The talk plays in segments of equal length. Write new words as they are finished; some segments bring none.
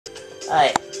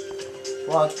Alright,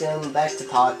 welcome back to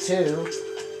part 2.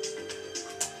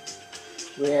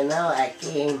 We are now at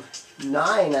game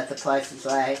 9 at the Price is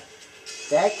Right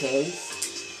decade.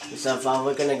 So far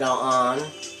we're gonna go on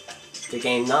to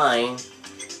game 9.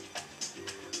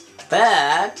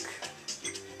 Back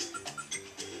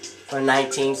for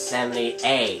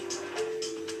 1978.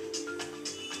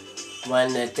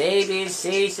 When the debut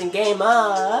season game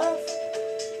of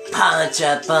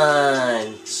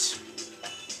Punch-a-Punch.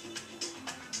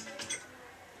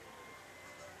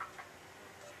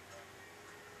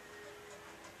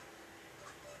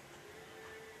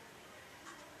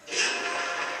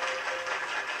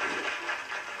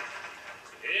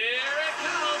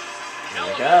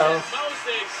 Go. Most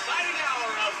exciting hour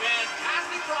of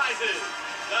fantastic prizes.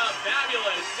 The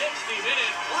fabulous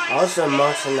 60-minute price. Also,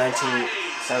 most of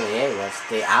 1978 was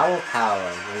the Owl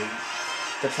Power, when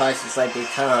the Price is Right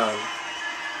become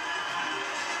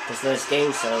the first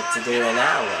game show to do an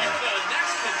hour. The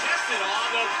next contestant on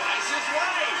The Price is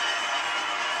Right.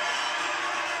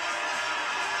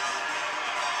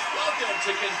 Welcome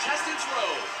to Contestants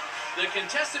Row. The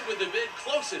contestant with the bid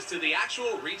closest to the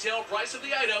actual retail price of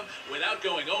the item without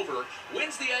going over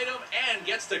wins the item and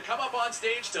gets to come up on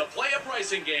stage to play a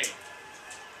pricing game.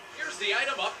 Here's the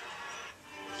item up.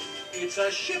 It's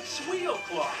a ship's wheel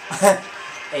clock.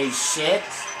 A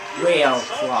ship's wheel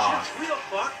clock. Ship's wheel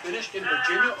clock finished in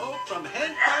Virginia oak from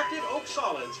handcrafted oak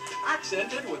solids,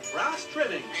 accented with brass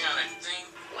trimming.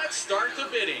 Let's start the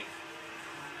bidding.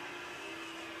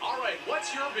 All right,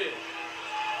 what's your bid?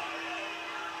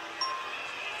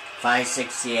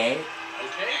 $568. Okay,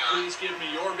 please give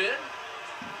me your bid.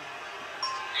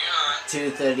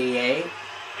 $238.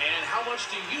 And how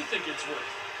much do you think it's worth?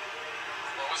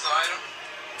 What was the item?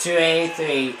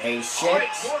 $283. A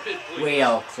ship's your bid, please.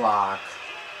 wheel clock.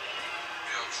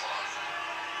 Wheel clock.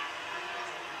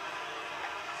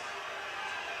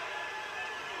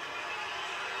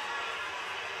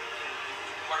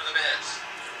 What are the bids?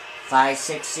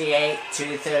 $568,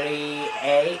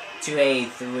 $238,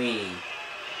 $283.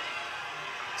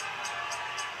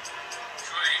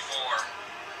 284.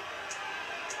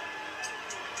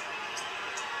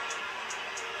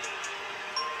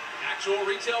 Actual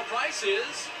retail price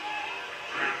is...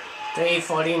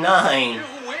 $349. You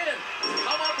win.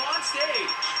 Come up on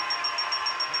stage.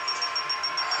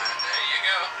 There you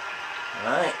go.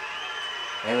 Alright.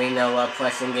 And we know what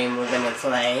question game we're gonna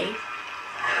play.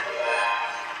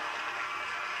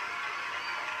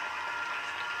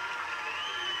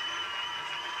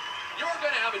 You're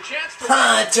going to have a chance to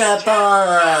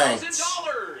Punch-a-Punch. win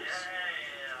 $10,000.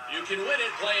 You can win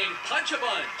it playing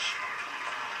Punch-a-Bunch.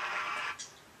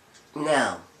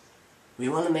 Now, we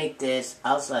want to make this,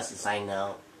 also as a side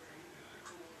note,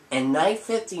 in night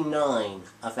 59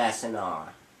 of SNR.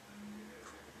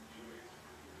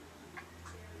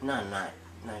 No, not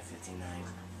night 59.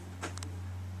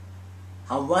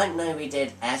 On one night we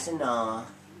did SNR,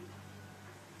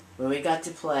 where we got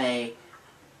to play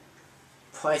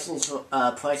Price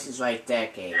is Right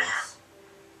decades.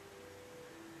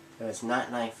 It was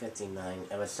not night 59,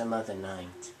 it was some other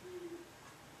night.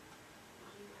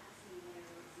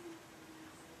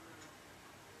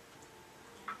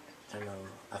 I don't know,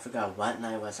 I forgot what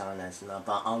night was on SNR,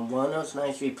 but on one of those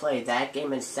nights we played that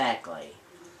game exactly.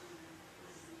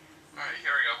 Alright,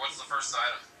 here we go. What's the first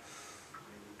item?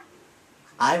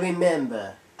 I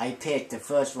remember I picked the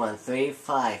first one,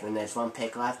 3-5, and there's one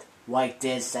pick left. White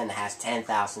Disson has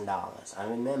 $10,000. I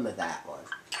remember that one.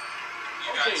 You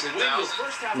got Okay, to win, you'll 10,000.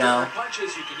 first have No. different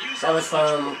punches you can use That on was the punch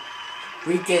from, board.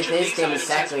 we did Each of this these game items has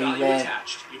exactly value with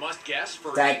attached. You must guess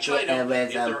for that each game item with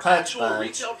if their Punch actual Bunch,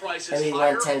 retail price and is we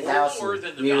higher won or lower $10,000.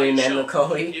 than the You value remember, shown.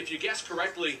 Corey? If you guess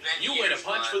correctly, Been you win a years,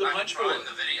 punch but for the I punch can find board.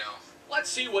 the video. Let's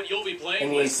see what you'll be playing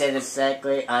And you with. said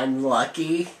exactly, I'm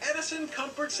lucky. Edison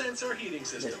Comfort Sensor Heating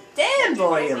System. Damn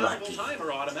boy, you're Multi-programmable lucky.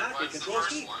 Timer automatically What's the controls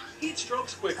first heat. one? Heat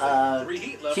strokes quickly.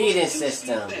 Reheat levels. heating 2-speed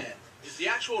system. fan. Is the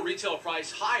actual retail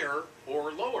price higher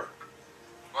or lower?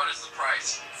 What is the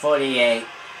price? 48. And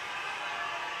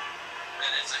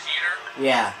it's a heater?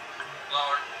 Yeah,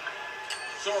 Lower.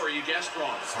 Sorry, you guessed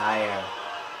wrong. it's higher.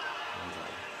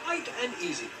 Light and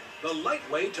easy. The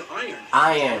lightweight to iron.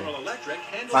 Iron. General Electric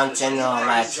handles From the same General iron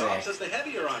Electric. jobs as the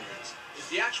heavier irons. Is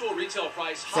the actual retail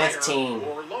price higher 15.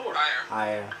 or lower? Higher.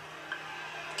 Higher.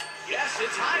 Yes,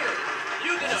 it's higher.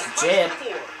 You get That's a legit. punch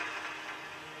before.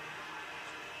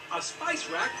 A spice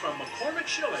rack from McCormick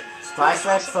Schilling. Spice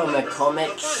rack from Flavor.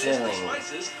 McCormick The finest of Schilling.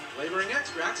 Spices, flavoring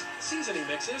extracts, seasoning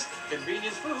mixes,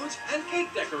 convenience foods, and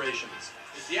cake decorations.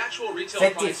 Is the actual retail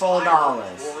price $54. higher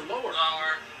or lower?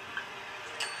 Lower.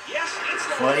 Yes, it's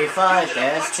lower. 45, You get a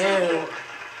there's punch two. before.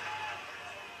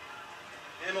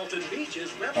 Hamilton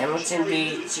Beach's Hamilton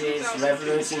Beach's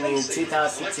revolutionary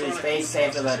 2002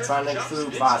 space-safe electronic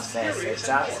food processor.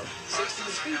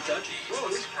 16-speed touch,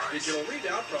 Rose, digital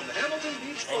readout from the Hamilton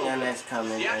Beach. Hang on, that's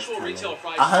coming. The That's actual coming. retail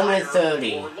price 130.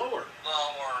 higher or lower?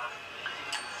 Lower.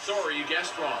 Sorry, you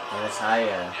guessed wrong. That's higher.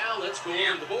 Now let's go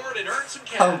over the board and earn some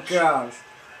cash. Oh gosh.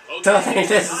 Okay, Don't think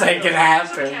this is time gonna to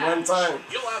happen earn some one cash. time.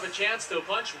 You'll have a chance to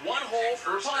punch one hole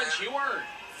per punch you earn.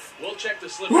 We'll check the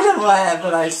slip. You know what happened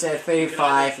when I said You can either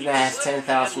 35 keep and the that's slip and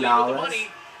 $10,000? leave with the money,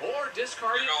 or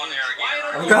discard it You're going and there try it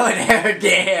again, I'm on going there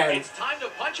again. It's time to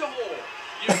punch a hole.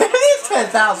 It's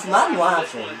 10,000, I'm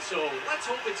laughing. So let's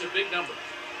hope it's a big number.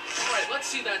 All right, let's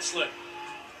see that slip.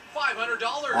 $500.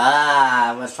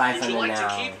 Ah, it was Would 500 you like now.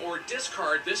 to keep or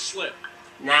discard this slip?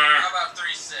 Nah. How about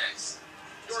 3-6?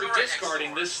 You're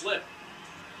discarding this slip.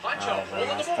 Punch a Alright, hole in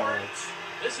the last board. punch.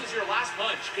 This is your last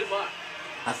punch. Good luck.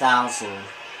 1,000.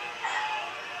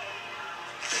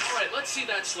 All right, let's see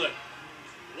that slip.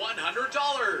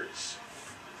 $100.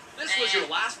 This was your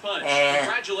last punch.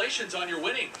 Congratulations on your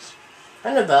winnings.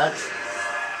 $100.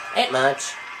 Ain't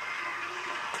much.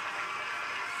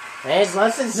 Hey, it's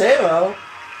less than 0.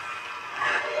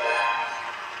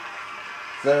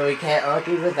 So we can't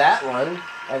argue with that one,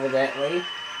 evidently.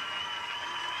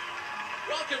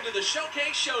 Welcome to the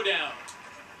Showcase Showdown.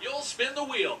 You'll spin the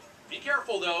wheel. Be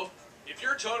careful, though. If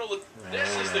your total...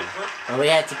 This is the... And we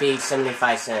had to be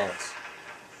 75 cents.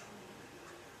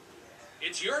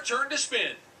 It's your turn to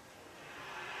spin.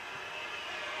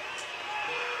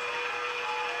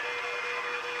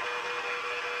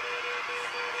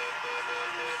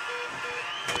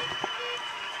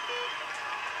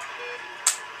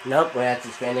 Nope, we have to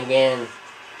spin again.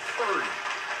 30.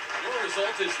 Your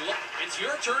result is... It's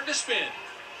your turn to spin.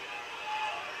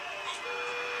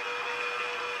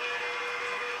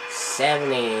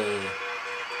 70.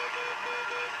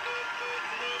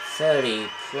 30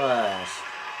 plus.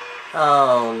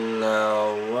 Oh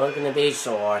no, we're gonna be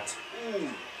short. Ooh,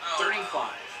 35.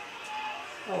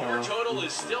 Your Oh. total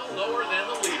is still lower than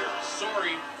the leader.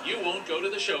 Sorry, you won't go to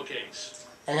the showcase.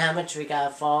 And how much we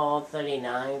got?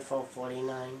 439,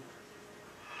 449.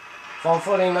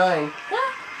 449.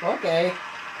 Ah, okay.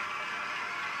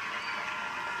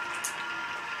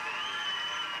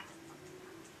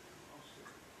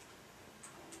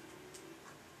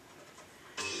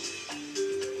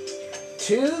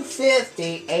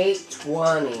 $250,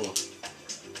 $820.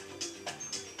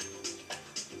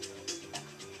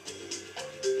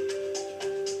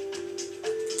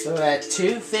 So we're at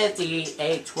 $250,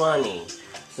 $820.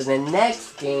 So the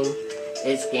next game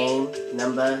is game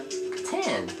number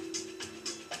 10.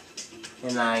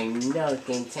 And I know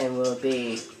game 10 will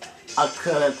be a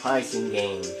current pricing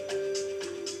game.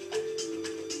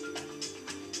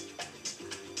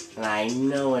 And I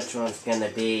know which one's gonna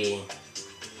be.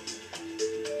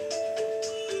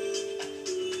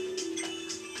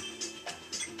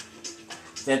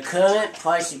 The current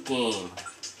pricing game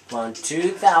from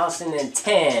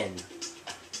 2010.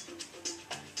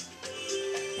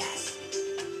 Yes.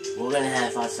 We're gonna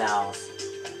have ourselves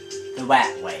the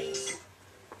Rat Ways.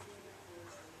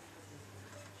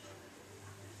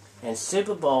 And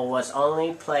Super Bowl was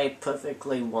only played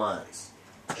perfectly once.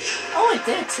 Oh, it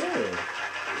did too.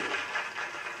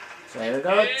 So here we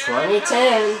go, 2010. From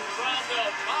the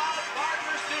Bob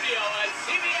Barker Studio at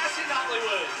CBS in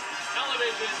Hollywood,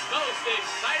 television's most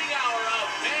exciting hour of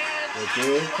The fans.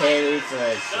 Drew Carey The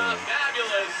version.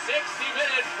 fabulous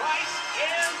 60-minute Price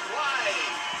is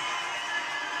Right.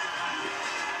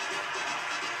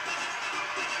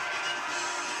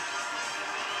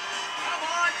 Come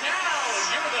on down.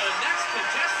 You're the next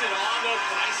contestant on The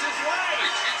Price is I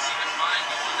Right. can't seem to find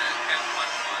the one that had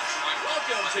punch.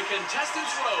 Welcome to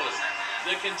Contestants Row.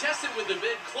 The contestant with the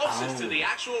bid closest to the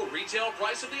actual retail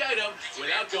price of the item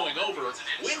without going over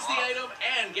wins the item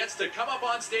and gets to come up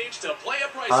on stage to play a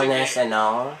pricing On game.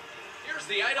 SNR? Here's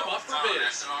the item up for Oh, bid.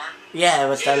 SNR? Yeah, it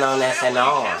was done on It's family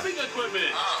SNR. camping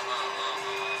equipment.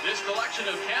 This collection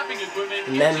of camping equipment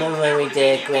Remember gives you when we everything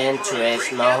did you Gran need for a great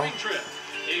Turismo? camping trip.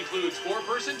 It includes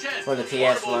 4-person tent, For the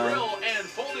portable PS1. grill, and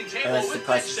folding It table was the with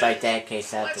Price bench is Right set. Dad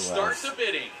case Let's start afterwards. the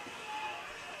bidding.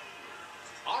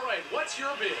 All right, what's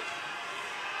your bid?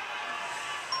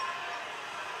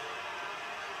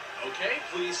 Okay,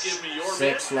 please give me your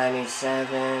bid.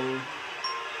 $697,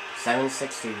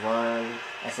 $761.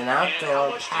 It's an And how outdoor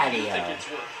much do you think patio. it's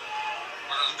worth?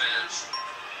 What are the bids?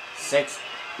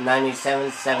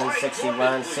 $697,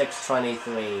 $761,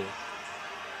 $623.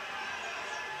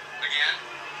 Again?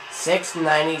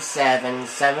 $697,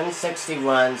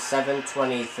 $761,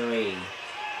 $723.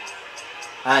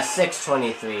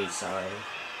 $623, sorry.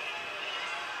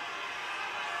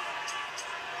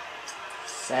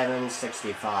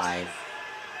 $7.65.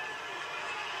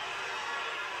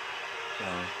 No.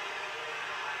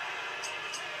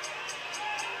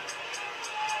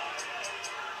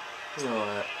 You know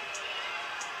what?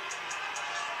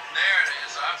 There it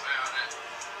is. I found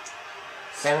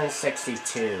it.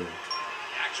 $7.62.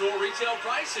 Actual retail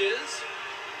price is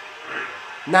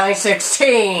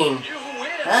 $9.16. you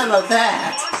win. How about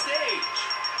that? On stage.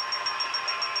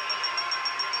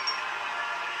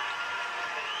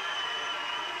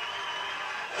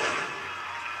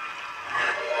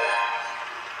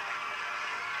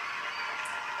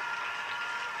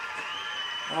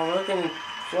 Oh, we're gonna Let's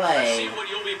play see what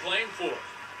you'll be playing for.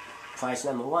 prize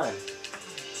number 1.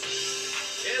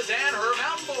 Is Anher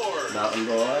Mountain Board. Mountain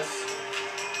Boys.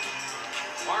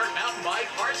 Hard mountain bike,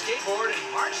 hard skateboard, and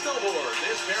hard snowboard.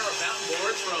 This pair of mountain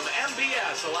boards from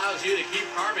MBS allows you to keep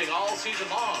carving all season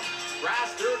long.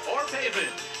 Grass, dirt, or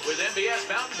pavement. With MBS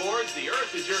mountain boards, the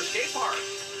earth is your skate park.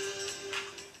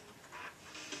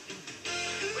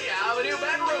 We have a new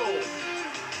bedroom.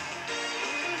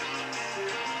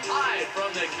 Live from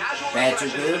the Casual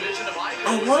Badger Refreshment Group? Division of ICO.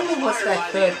 I wonder what's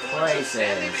inspired that by the third influence of prize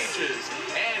sandy is. beaches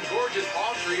and gorgeous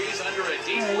palm trees under a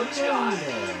deep I blue sky.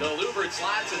 wonder. The louvered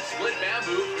slats and split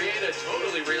bamboo create a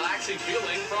totally relaxing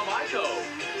feeling from ICO.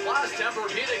 Plus,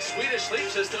 Tempur-Pedic Swedish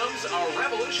sleep systems, a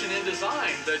revolution in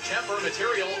design. The Tempur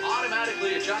material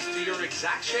automatically adjusts to your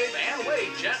exact shape and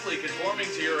weight, gently conforming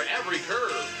to your every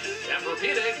curve.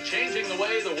 Tempur-Pedic, changing the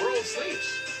way the world sleeps.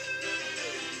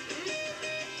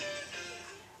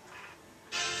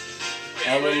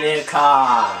 And a new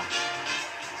car.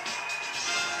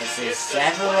 It's a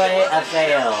Chevrolet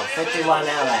Aveo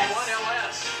 51LS.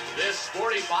 This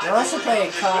sporty Now let's play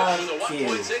a car with a queue.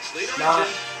 1.6 liter Not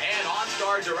engine and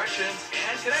OnStar directions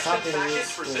and connections something package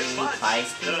for 6 with months.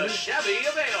 price The queue. Chevy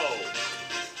Aveo.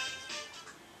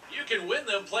 You can win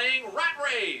them playing Rat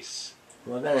Race.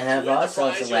 We're gonna have Win all the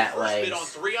sorts prize, of you'll rat first bid ways. on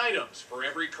 3 items. For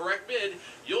every correct bid,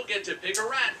 you'll get to pick a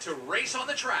rat to race on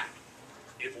the track.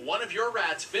 If one of your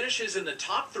rats finishes in the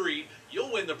top 3,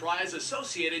 you'll win the prize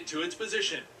associated to its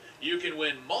position. You can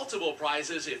win multiple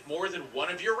prizes if more than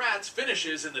one of your rats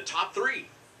finishes in the top 3.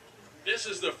 This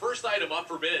is the first item up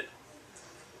for bid.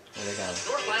 Here we go.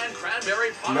 Northland Cranberry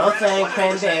Northland 100%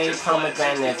 Cranberry just blend,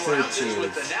 Pomegranate 64 fruit ounces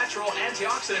with juice. the natural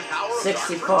antioxidant power of dark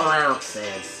 64 fruit.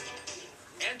 ounces.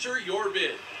 Enter your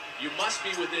bid. You must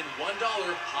be within $1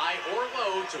 high or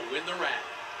low to win the rat.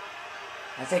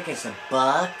 I think it's a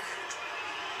buck.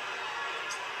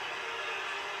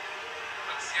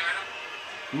 What's the item?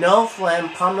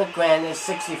 Northland Pomegranate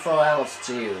 64-ounce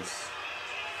juice.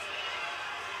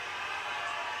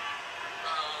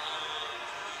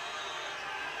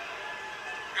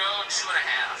 Go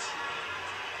 2.5.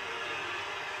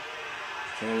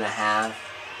 2.5.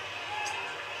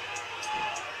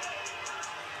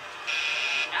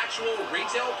 Actual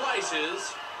retail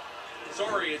prices.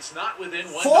 Sorry, it's not within $1.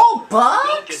 $4 You don't get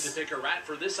bucks? to pick a rat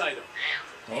for this item.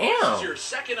 Damn. This is Damn. your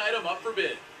second item up for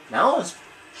bid. That was,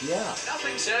 yeah.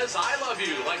 Nothing says I love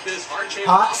you like this heart-shaped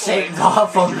Heart-shaped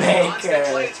waffle waffle maker. Non-stick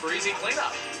maker. plates for easy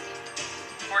cleanup.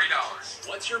 $40.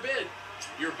 What's your bid?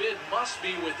 Your bid must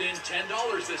be within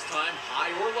 $10 this time,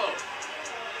 high or low.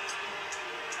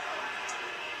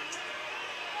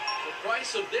 The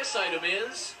price of this item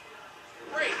is...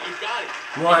 Great, you've got it.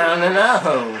 One on the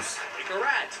nose. Pick a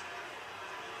rat.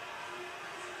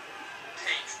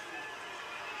 Pink.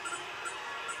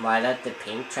 Light up the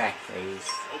pink track, please.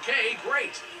 Okay,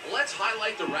 great. Let's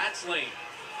highlight the rat's lane.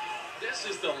 This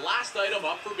is the last item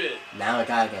up for bid. Now I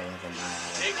gotta get with it.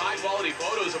 Take high-quality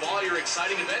photos of all your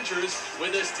exciting adventures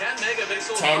with this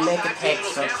 10-megapixel 10 compact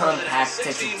digital megapixel camera that has compact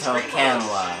 16 digital screen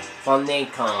camera from modes. Give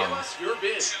Nikon. us your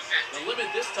bid. The limit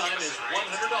this time is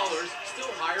 $100, still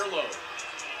high or low.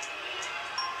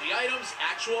 The item's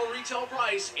actual retail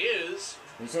price is...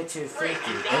 We said Great, 250.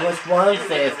 you It got was it. You win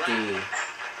the 150. rat.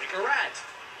 Pick a rat.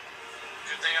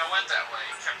 Good thing I went that way.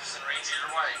 Kept us in range either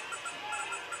way.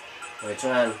 Which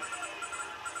one?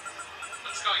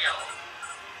 Let's go yellow.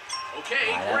 Okay,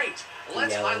 Light up great.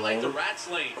 Let's yellow highlight the lane. rat's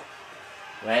lane.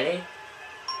 Ready?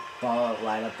 Ball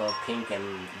light up both pink and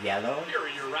yellow. Here are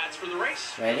your rats for the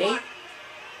race. Good Ready? luck.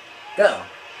 Go!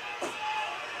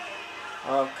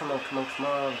 Oh, come on, come on, come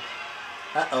on.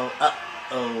 Uh-oh,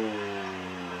 uh-oh.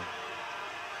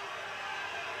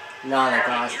 Not a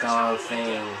gosh darn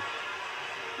thing.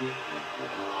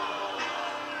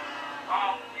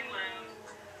 Oh, you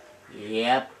lose.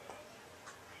 Yep.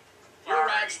 Your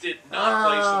rats did not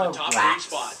place in the top rats.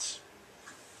 3 spots.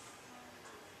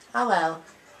 Oh well.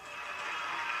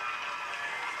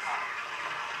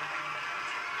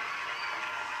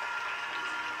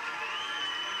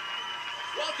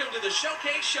 Welcome to the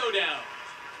Showcase Showdown.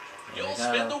 You'll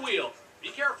spin the wheel. Be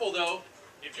careful, though.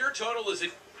 If your total is...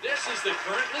 This is the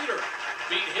current leader.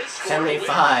 Beat his score to win.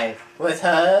 75. With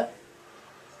her?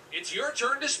 It's your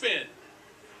turn to spin.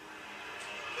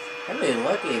 I'd be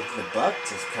lucky if the buck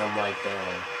just come right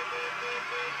there.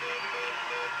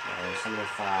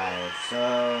 75.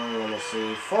 So, let me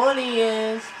see. 40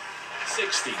 is...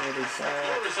 60. 47.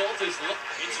 Your result is...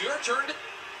 It's your turn to...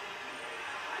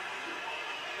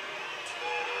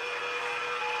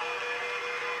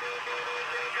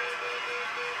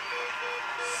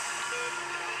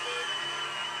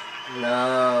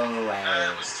 No way.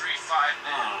 It was 3-5.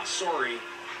 Ah, sorry.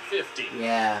 50.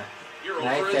 Yeah. You're over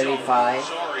Night its own. 35.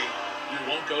 Sorry. You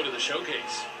won't go to the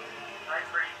showcase. 9-35.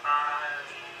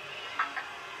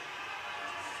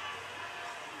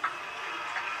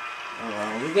 Oh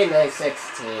well, we get night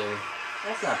 16.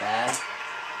 That's not bad.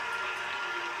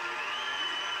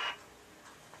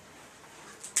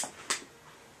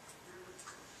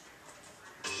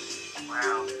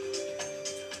 Wow.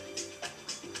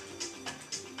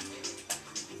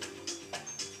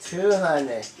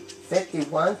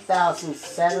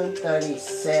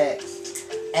 251,736.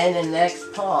 And the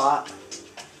next part,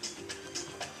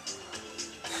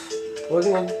 we're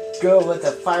going to go with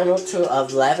the final two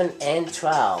of 11 and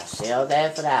 12. See you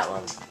there for that one.